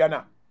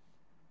kutuyana?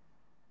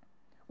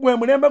 Gwe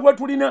mulembe gwe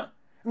tulina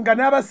nga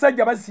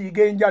n'abasajja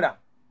basiiga enjala.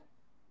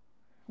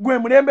 Gwe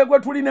mulembe gwe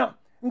tulina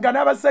nga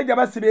n'abasajja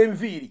basiba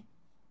enviiri.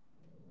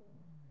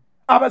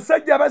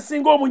 Abasajja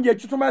abasinga omungi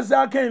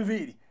ekitumazaako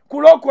enviiri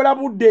kulokola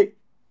budde.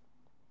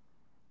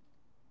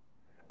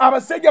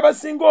 Abasajja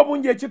basinga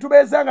obungi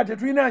ekitubeeza nga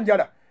tetulina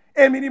njala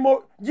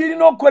emirimu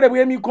girina okukolebwa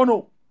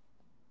emikono.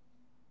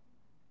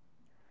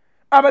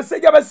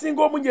 Abasajja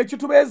basinga obungi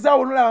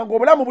ekitubeezaawo nolaba nga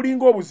obulamu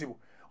bulinga obuzibu.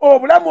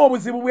 Obulamu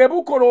obuzibu bwe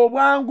bukola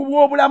obwangu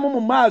bw'obulamu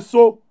mu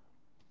maaso.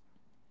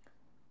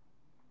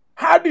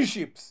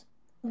 Hardships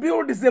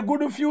builds a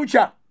good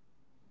future.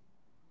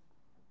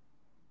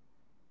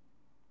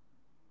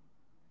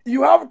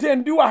 You have to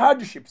endure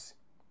hardships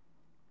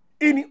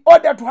in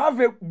order to have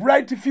a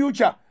bright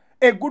future,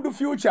 a good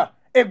future,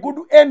 a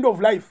good end of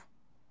life.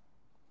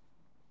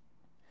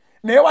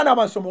 Naye wana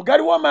amasomo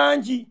galiwo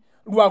mangi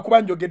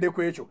lwakuba njogedde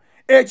ku ekyo.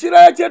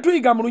 Ekirala kye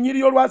tuyiga mu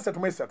lunyiriri olwa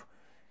 33,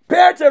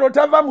 Petero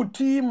tava mu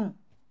ttiimu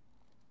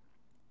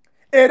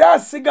era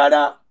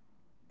asigala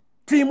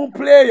team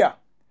player,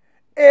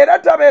 era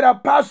tabeera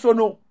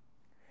personal.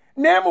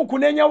 Ne mu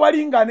kunenya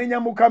wali ng'anenya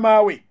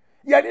mukama we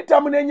yali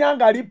tamunenya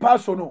ng'ali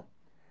personal.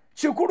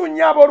 Kikulu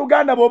nnyo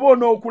abooluganda bw'oba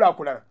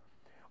onookulaakulana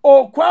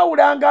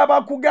okwawulanga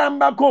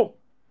abakugambako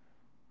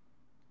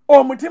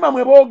omutima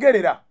mwe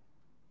boogerera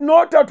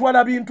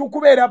n'otatwala bintu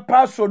kubeera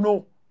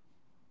personal.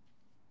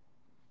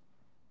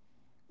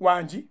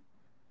 Wangi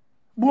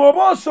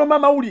bw'oba osoma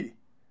mawulire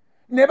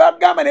ne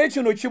bagamba naye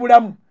kino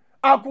kibulamu,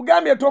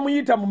 akugambye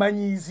tomuyita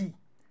mumanyiizi,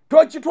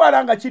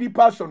 tokitwala nga kiri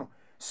personal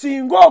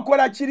singa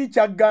okola kiri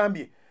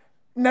kyagambye.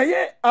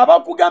 Naye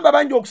abakugamba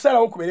bangi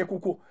okusalawo kubere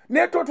kuko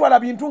naye totwala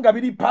bintu nga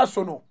biri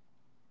personal.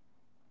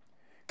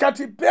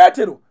 Kati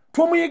Petero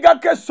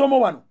tumuyigako essomo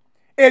wano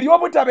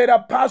ery'obutabeera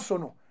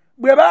personal.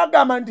 Bwe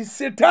bagamba nti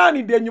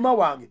Setaani dde ennyuma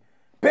wange,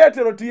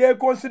 Petero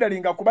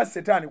tiyeekonsideringa kuba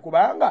Setaani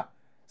kubanga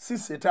si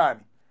Setaani,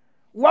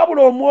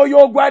 wabula omwoyo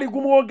ogwali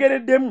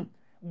gumwogereddemu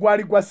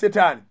gwali gwa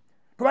Setaani.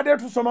 Tubadde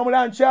tusoma mu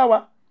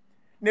lankyawa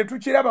ne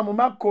tukiraba mu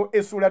Makko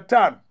essula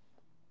 5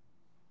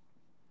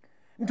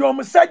 nti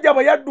omusajja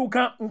bwe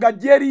yadduka nga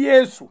gyeri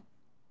Yesu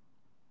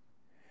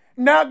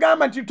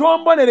n'agamba nti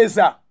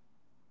tombonereza,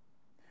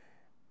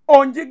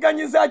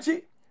 onjiganyiza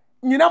ki?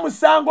 Nyina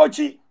musango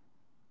ki?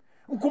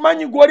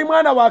 Nkumanyi gw'oli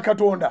mwana wa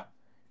Katonda.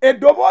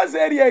 Eddoboozi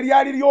eryo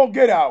eryali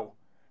lyogeraawo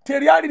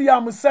teryali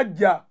lya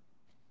musajja,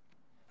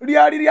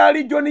 lyali lya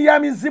lijjoni ya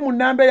mizimu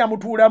nnamba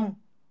eyamutuulamu.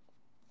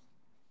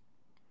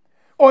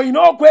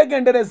 Oyina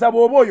okwegendereza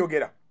bw'oba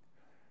oyogera,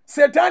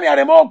 Setaani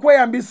aleme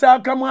okweyambisa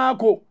akamwa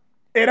ako.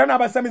 Era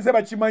n'abasamize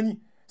bakimanyi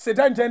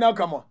Setaani talina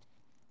akamwa,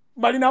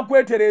 balina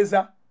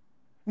kwetereeza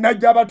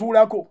najja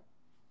abatuulako.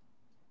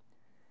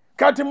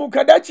 kati mu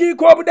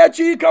kadakiika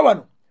obudakiika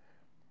wano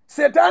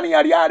Setaani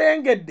yali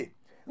alengedde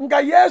nga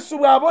Yesu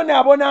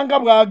bw'abonaabona nga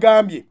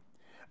bw'agambye.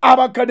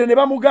 Abakadde ne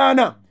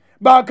bamugaana,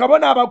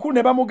 bakabona abakulu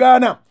ne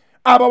bamugaana,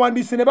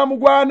 abawandiisi ne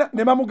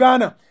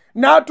bamugaana,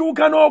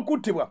 n'atuuka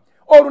n'okuttibwa.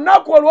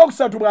 Olunaku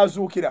olwokusatu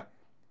bw'azuukira,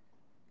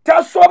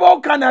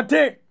 tasoboka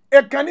nate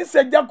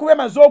ekkanisa ejja kuba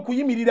emaze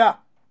okuyimirira,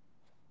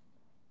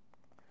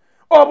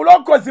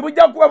 obulokozi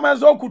bujja kuba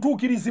bumaze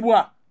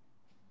okutuukirizibwa,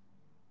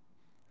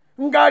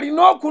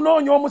 ng'alina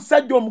okunoonya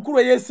omusajja omukulu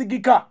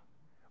eyeesigika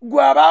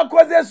gw'aba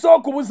akozesa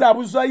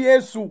okubuzaabuza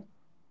Yesu.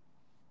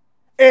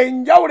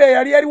 Enjawulo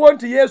eyali eriwo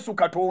nti Yesu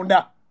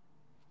Katonda.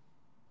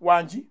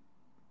 Wangi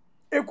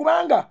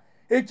ekubanga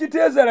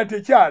ekiteezera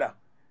tekyala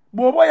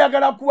bw'oba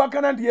oyagala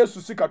kuwakana nti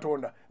Yesu si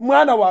Katonda,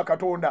 mwana wa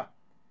Katonda,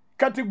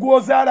 kati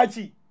gw'ozaala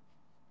ki?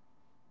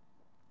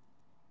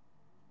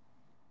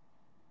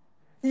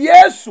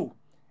 Yesu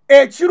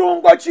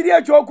ekirungo kiri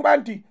ekyokuba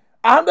nti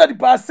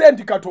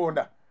 100%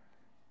 Katonda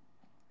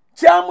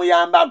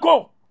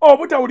kyamuyambako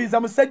obutawuliza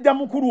musajja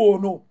mukulu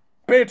ono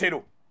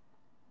Peetero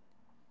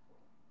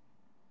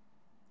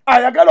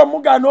ayagala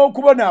omugaana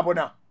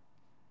okubonaabona.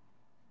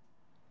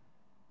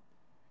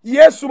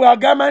 Yesu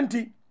bw'agamba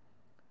nti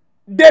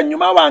dde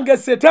ennyuma wange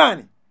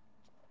Setaani,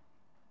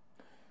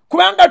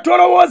 kubanga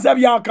tolowooza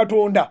bya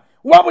Katonda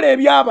wabula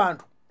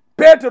eby'abantu.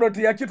 Peetero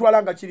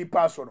teyakitwala nga kiri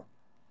personal.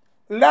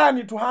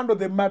 Learn to handle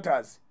the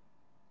matters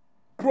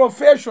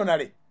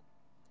professionally.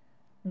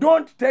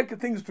 Don't take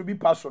things to be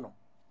personal.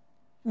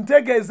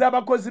 Ntegeeza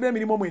abakozi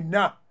b'emirimu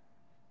mwenna,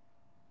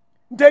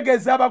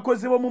 ntegeeza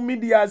abakozi b'omu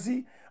medias,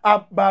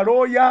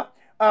 abalooya,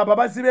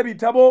 ababazi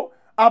b'ebitabo,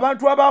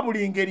 abantu aba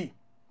buli ngeri,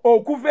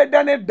 okuva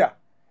edda nedda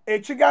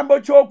ekigambo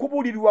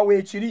ky'okubuulirirwa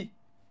weekiri.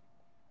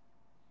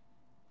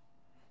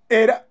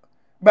 Era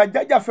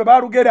bajjajjaffe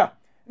baalugera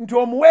nti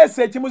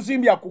omuweesi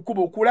ekimuzimbya ku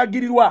kkubo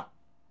kulagirirwa.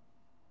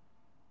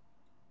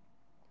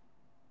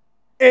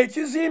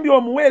 Ekizimbya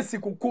omuweesi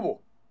ku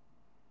kkubo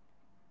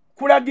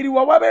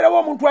kulagirirwa. Wabeerawo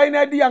omuntu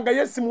alina ddiya nga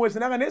Yesu muweesi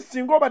nanga naye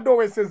singa obadde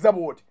oweesezza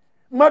bw'oti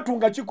matu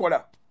nga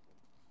kikola.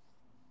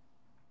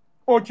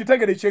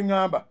 Okitegere kye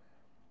ŋŋamba.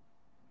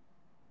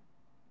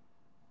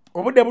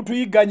 Obudde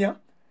butuyigganya,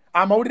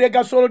 amawulire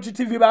ga Soloti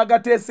TV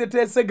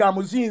bagateeseteese ga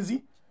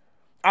muzinzi,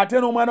 ate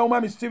n'omwana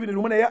w'omwami Stephen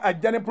lumu naye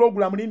ajja ne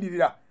pulogulaamu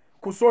lindirira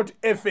ku Salt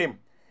FM.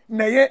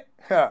 Naye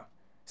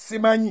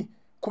simanyi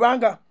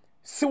kubanga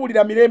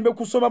siwulira mirembe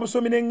kusoma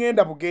busomi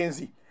n'eŋŋenda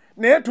bugenzi,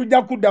 naye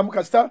tujja kuddamu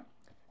kasita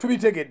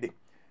tubitegedde.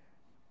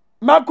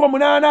 Mako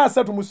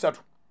 8:33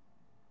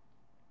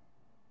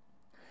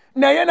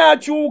 naye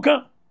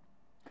n'akyuka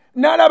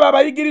n'alaba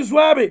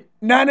abayigirizwa be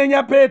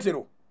n'anenya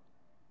Peetero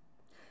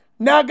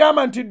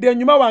n'agamba nti dde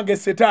ennyuma wange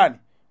Setaani,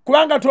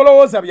 kubanga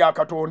tolowooza bya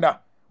Katonda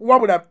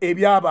wabula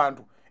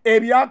eby'abantu.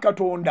 Ebya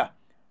Katonda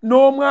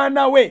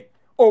n'omwana we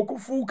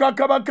okufuuka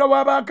kabaka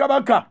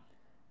w'abakabaka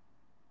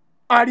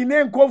alina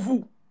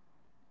enkovu.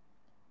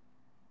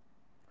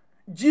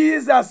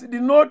 Jesus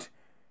did not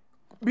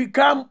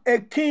become a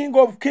king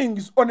of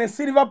kings on a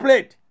silver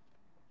plate.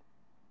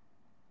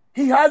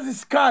 He has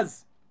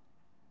scars.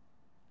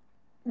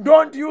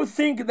 Don't you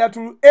think that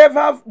we'll ever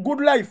have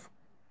good life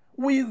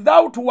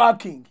without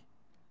working?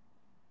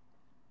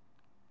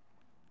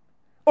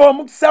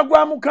 Omukisa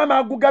gwa Mukama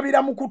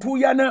agugabira mu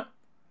kutuuyana,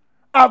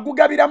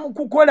 agugabira mu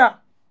kukola.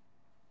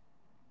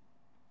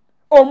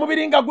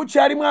 Omubiri nga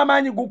gukyalimu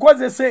amaanyi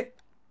gukozese,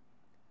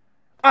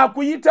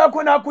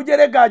 akuyitako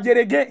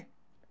n'akujeregaajerege.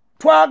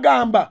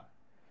 Twagamba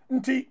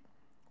nti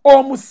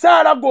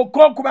omusaala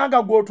gwokka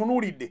okubanga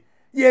gw'otunuulidde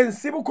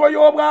y'ensibuko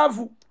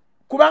y'obwavu,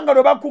 kubanga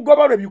lwe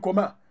bakugoba lwe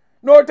bikoma,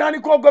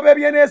 n'otandika ogoba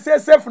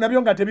ebyenSSF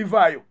nabyo nga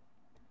tebivaayo.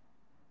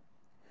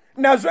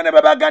 Nazo ne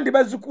babaga nti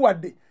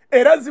bazikuwadde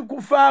era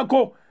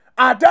zikufaako,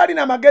 ate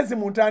alina magezi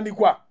mu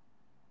ntandikwa.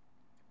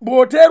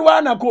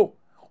 Bw'oteerwanako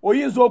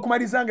oyinza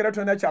okumaliza nga era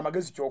tolina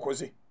kyamagezi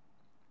ky'okoze.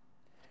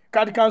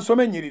 Kati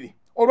kansome ennyiriri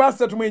olwa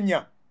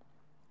 3:4.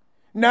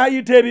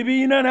 N'ayita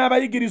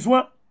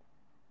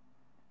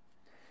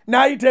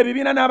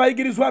ebibiina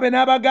n'abayigirizwa be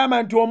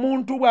n'abagamba nti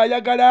omuntu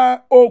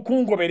bw'ayagala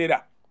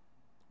okungoberera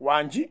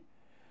wangi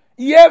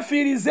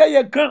yeefiirize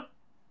yekka,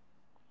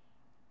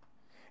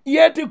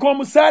 yeetika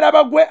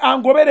omusaalaba gwe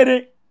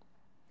angoberere.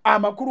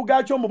 Amakulu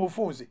gaakyo mu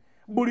bufunze,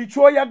 buli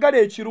ky'oyagala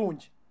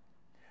ekirungi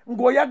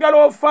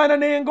ng'oyagala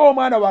ofaanane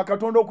ng'omwana wa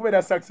Katonda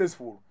okubeera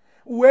successful,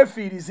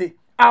 weefiirize.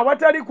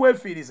 Awatali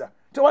kwefiiriza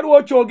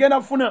tewaliwo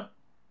ky'ogenda funa.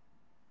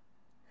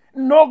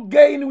 No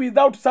gain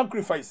without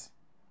sacrifice.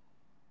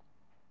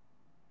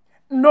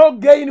 No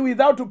gain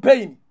without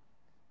pain.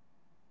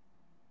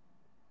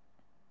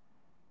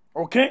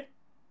 Okay?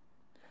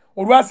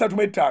 Olwa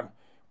 3:5.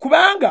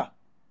 Kubanga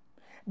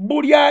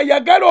buli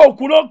ayagala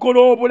okulokola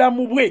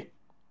obulamu bwe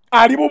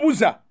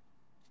alibubuza,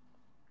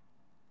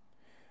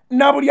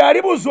 na buli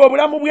alibuza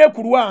obulamu bwe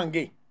ku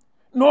lwange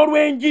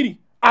n'olw'enjiri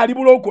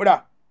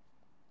alibulokola.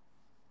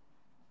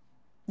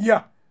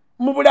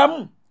 Mu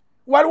bulamu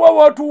waliwo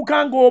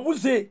wootuuka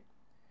ng'obuze,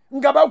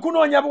 nga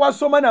bakunoonya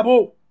bwasoma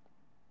nabo,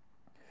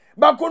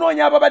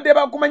 bakunoonya ababadde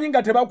bakumanyi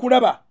nga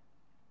tebakulaba,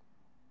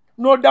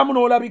 n'oddamu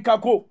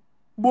n'olabikako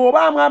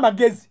bw'obaamu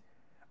amagezi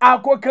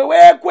ako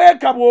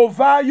keweekweka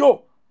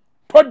bw'ovaayo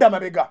todda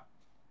mabega.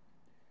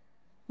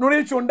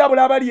 Nolwekyo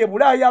ndabula abali e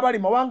Bulaaya, abali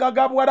mawanga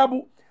ga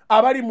Bwarabu,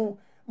 abali mu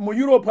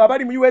Europe,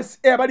 abali mu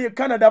USA, abali e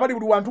Canada, abali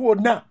buli wantu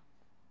wonna,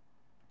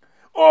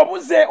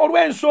 obuze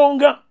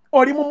olw'ensonga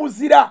oli mu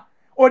muzira,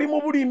 oli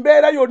mu buli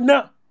mbeera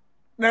yonna,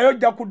 naye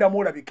ojja kuddamu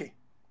olabike.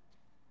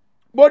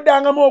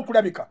 Bw'oddangamu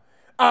okulabika,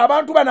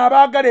 abantu bano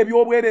abaagala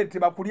eby'obwereere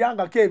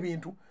tebakulyangako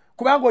ebintu,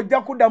 kubanga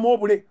ojja kuddamu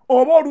obule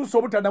oba oluusi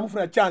obutaddamu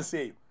funa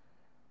chance eyo.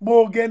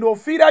 Bw'ogenda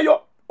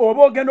ofiirayo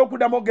oba ogenda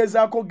okuddamu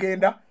ogezaako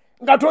genda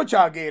nga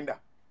tokyagenda.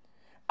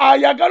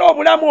 Ayagala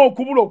obulamu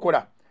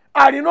okubulokola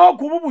alina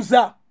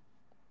okububuza.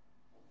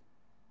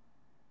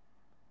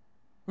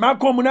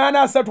 Maka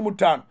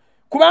 8:35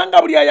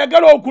 kubanga buli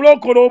ayagala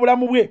okulokola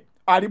obulamu bwe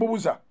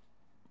alibubuza,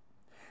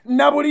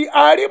 na buli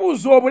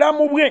alibuza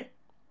obulamu bwe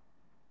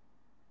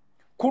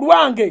ku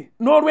lwange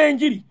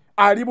n'olw'enjiri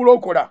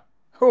alibulokola.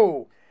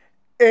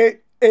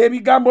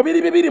 Ebigambo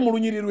biri bibiri mu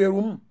lunyiri lwe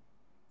lumu.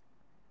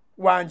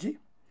 Wangi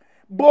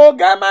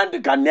bw'ogamba nti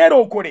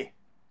kanneerokole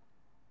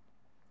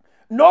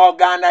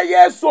n'ogaana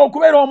Yesu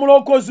okubeera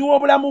omulokozi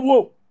w'obulamu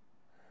bwo,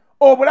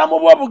 obulamu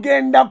bwo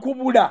bugenda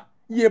kubula.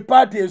 Ye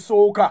paati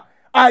esooka.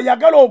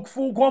 Ayagala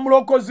okufuuka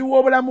omulokozi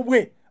w'obulamu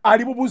bwe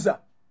alibubuza.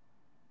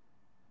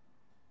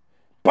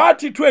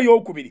 Paati 2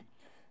 ey'okubiri,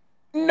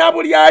 na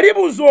buli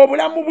alibuza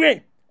obulamu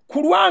bwe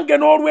ku lwange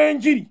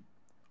n'olw'enjiri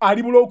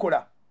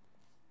alibulokola.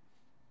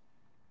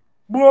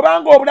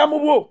 Bw'obanga obulamu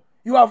bwo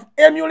you have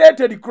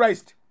emulated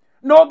Christ,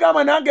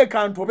 n'ogamba nange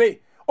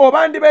kantobe,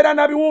 oba ndibeera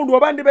na biwundu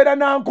oba ndibeera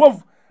na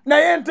nkovu,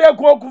 naye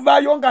nteekwa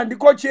okuvaayo nga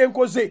ndiko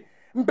kyenkoze,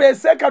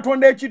 mpeese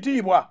Katonda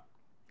ekitiibwa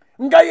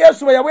nga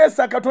Yesu bwe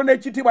yaweesa Katonda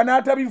ekitiibwa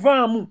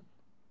n'atabivaamu.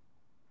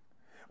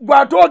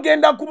 Gw'ate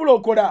ogenda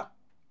kubulokola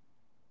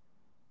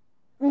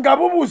nga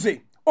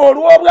bubuze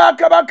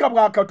olw'obwakabaka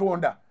bwa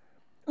Katonda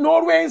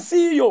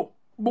n'olw'ensi yo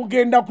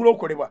bugenda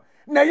kulokolebwa.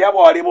 Naye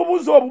bw'oli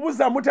bubuza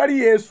obubuza mutali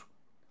Yesu,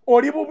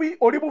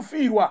 oli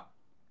bufiirwa.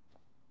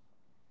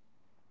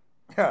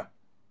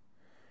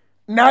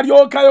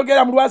 N'alyoka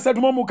ayogera mu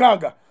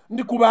 3:6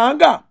 ndi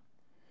kubanga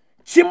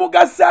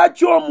kimugasa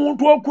ki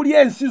omuntu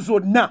okulya ensi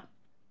zonna.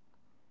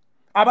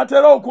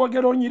 Abatera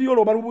okwogera onyiri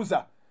olwo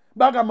balubuza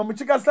bagamba mu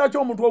kigasa ki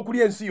omuntu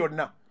okulya ensi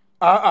yonna.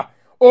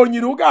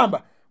 Onyiri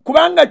ugamba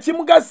kubanga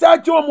kimugasa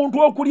ki omuntu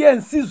okulya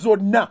ensi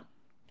zonna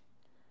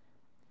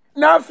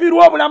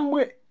n'afiirwa obulamu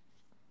bwe,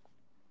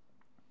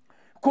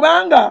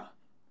 kubanga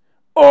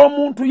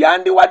omuntu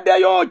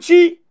yandiwaddeyo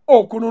ki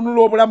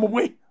okununula obulamu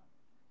bwe.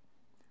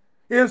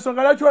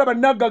 Ensonga lwaki olaba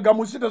naggaga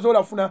mu nsi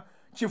tezoolafuna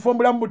kifo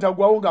mbulamu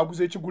butagwawo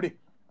ng'aguza ekigule.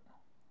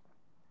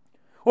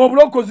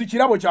 Obulokozi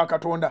kirabo kya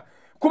Katonda.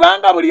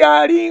 Kubanga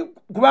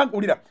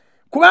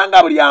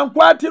buli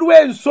ankwatirwa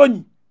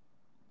ensonyi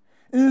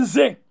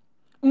nze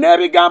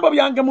n'ebigambo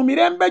byange mu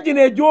mirembe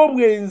gino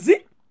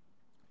egy'obwenzi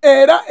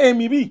era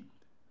emibi,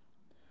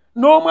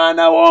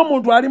 n'omwana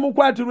w'omuntu ali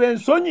mukwatirwa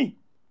ensonyi,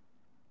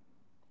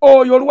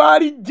 oyo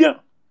lwalijja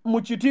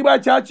mu kitiibwa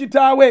kya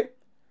kitaawe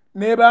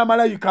ne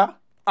bamalayika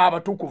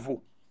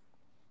abatukuvu.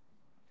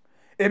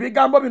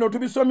 Ebigambo bino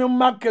tubisomye mu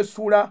Makka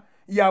essula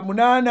ya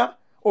 8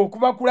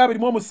 okuva ku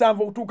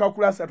 27 okutuuka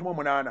ku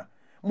 38.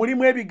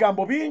 Mulimu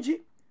ebigambo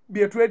bingi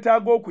bye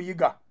twetaaga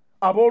okuyiga.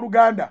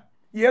 Abooluganda,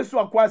 Yesu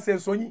akwasa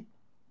ensonyi.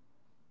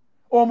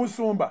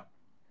 Omusumba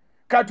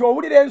kati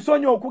owulira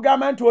ensonyi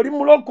okugamba nti oli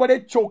mulokole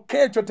kyokka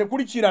ekyo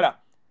tekuli kirala,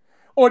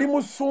 oli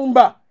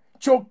musumba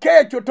kyokka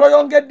ekyo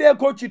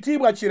toyongeddeeko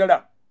kitiibwa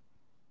kirala,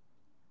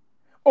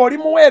 oli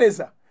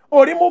muweereza,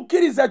 oli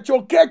mukkiriza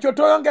kyokka ekyo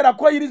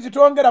toyongerako irizi,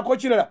 toyongerako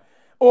kirala.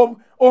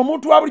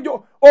 Omuntu wa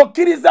bulijjo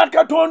okkiriza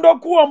Katonda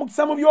okuwa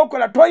omukisa mu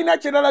byokola, tolina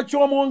kirala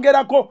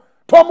ky'omwongerako,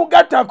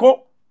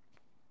 tomugattako.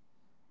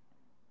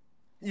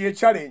 Ye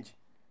challenge.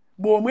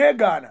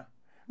 Bw'omwegaana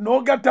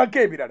n'ogattako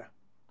ebirala,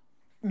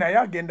 naye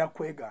agenda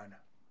kwegaana.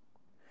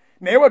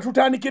 Naye we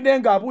tutandikidde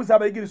ng'abuuza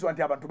abayigirizwa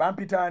nti abantu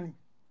bampitaani,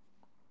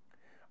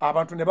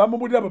 abantu ne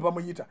bamubulira bwe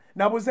bamuyita,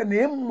 n'abuuza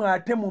naye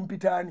mwate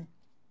mumpitaani.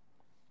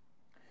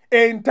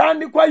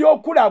 Entandikwa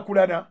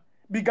y'okulaakulana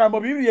bigambo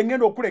bibiri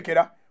engenda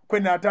okulekera kwe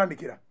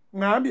naatandikira.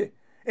 Ngambye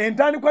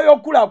entandikwa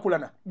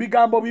y'okulaakulana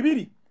bigambo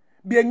bibiri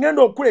bye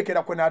ngenda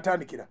okulekera kwe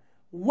naatandikira.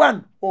 1,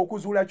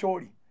 okuzuula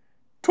ky'oli.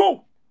 2,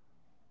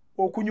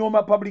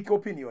 okunyooma public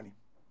opinion.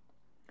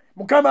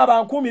 Mukama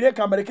abankuumire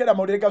kambalekera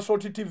mu Lega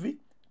Salt TV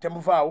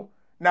temuvaawo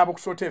n'abo ku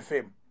Salt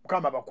FM.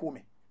 Mukama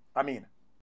abakuume. Amina.